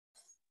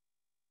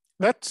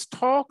Let's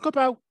talk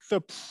about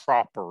the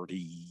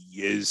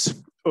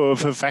properties of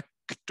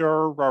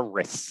vector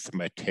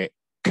arithmetic.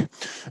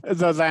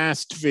 The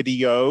last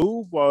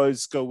video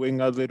was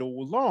going a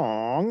little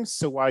long,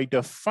 so I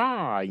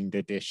defined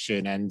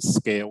addition and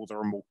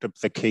scalar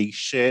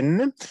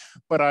multiplication,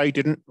 but I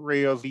didn't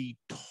really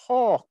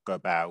talk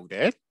about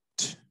it.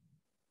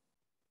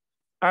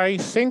 I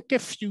think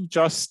if you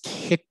just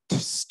hit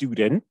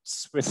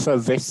students with a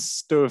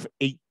list of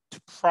 8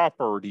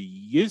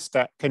 properties,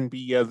 that can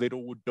be a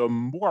little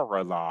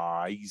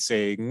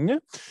demoralizing.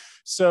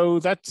 So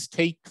let's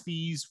take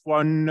these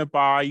one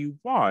by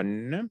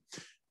one.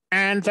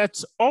 And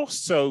let's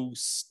also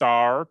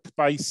start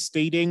by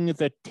stating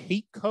the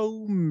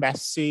take-home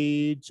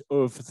message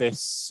of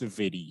this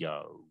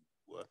video.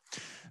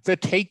 The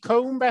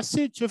take-home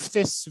message of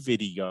this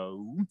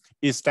video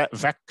is that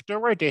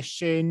vector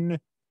addition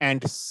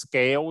and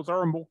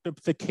scalar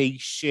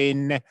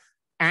multiplication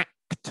act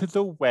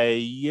the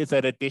way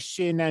that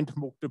addition and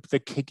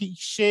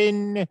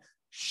multiplication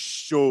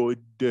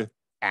should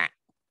act.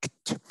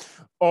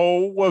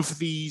 All of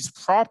these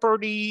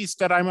properties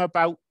that I'm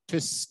about to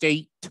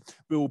state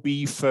will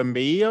be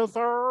familiar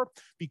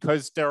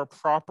because they're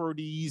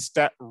properties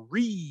that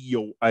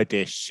real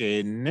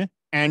addition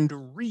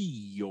and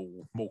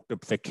real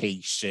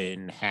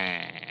multiplication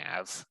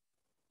have.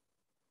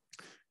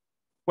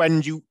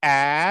 When you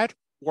add,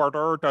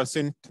 order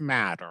doesn't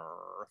matter.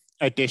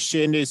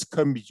 Addition is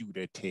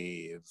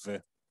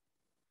commutative.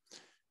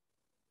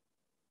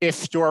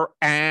 If you're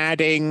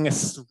adding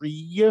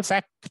 3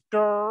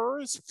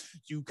 vectors,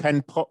 you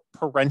can put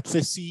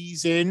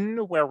parentheses in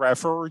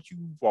wherever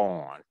you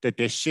want.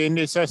 Addition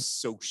is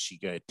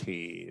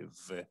associative.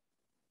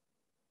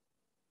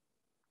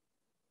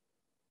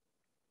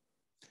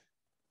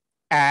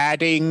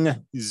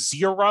 Adding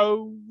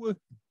 0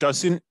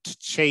 doesn't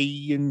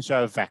change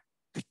a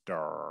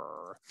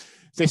vector.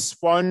 This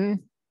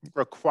one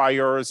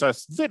requires a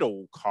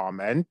little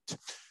comment.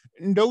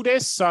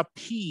 Notice up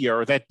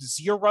here that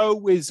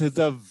 0 is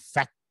the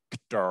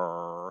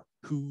vector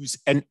whose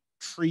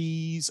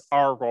entries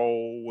are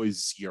all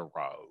 0.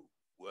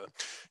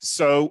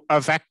 So a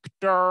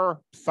vector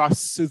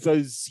plus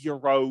the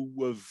 0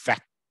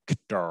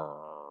 vector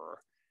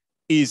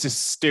is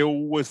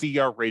still the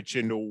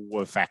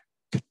original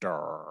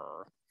vector.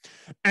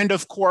 And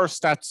of course,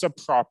 that's a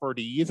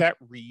property that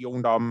real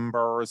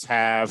numbers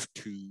have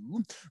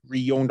too.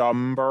 Real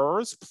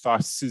numbers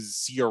plus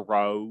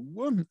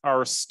 0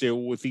 are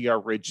still the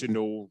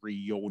original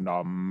real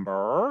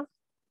number.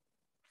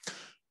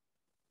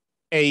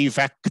 A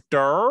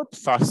vector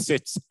plus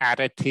its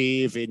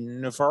additive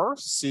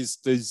inverse is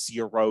the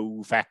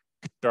 0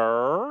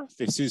 vector.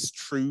 This is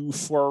true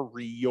for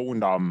real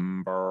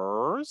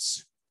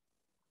numbers.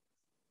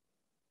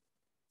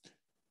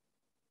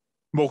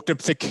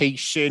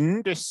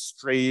 Multiplication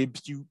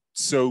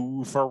distributes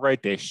over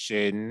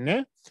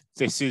addition.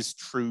 This is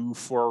true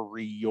for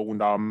real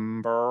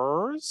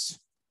numbers.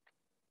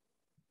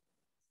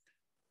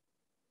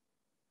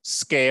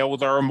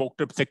 Scalar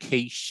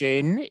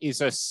multiplication is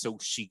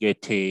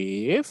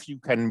associative. You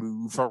can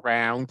move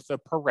around the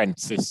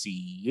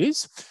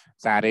parentheses.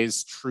 That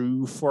is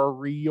true for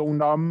real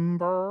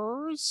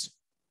numbers.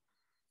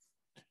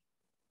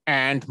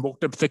 And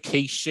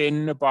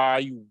multiplication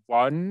by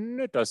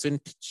 1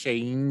 doesn't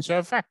change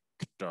a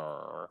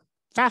vector.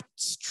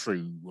 That's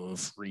true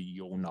of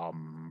real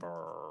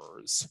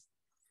numbers.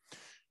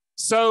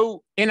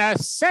 So in a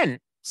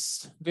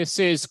sense, this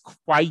is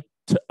quite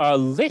a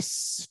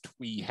list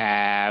we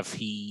have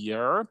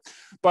here,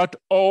 but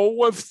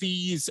all of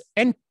these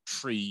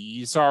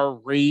entries are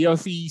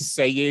really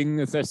saying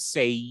the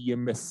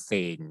same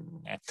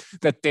thing,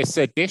 that this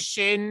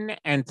addition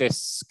and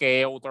this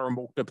scalar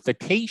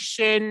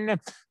multiplication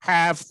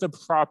have the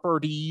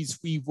properties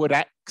we would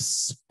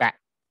expect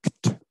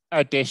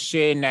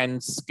addition and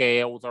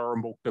scalar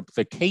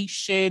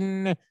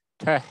multiplication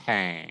to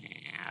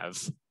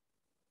have.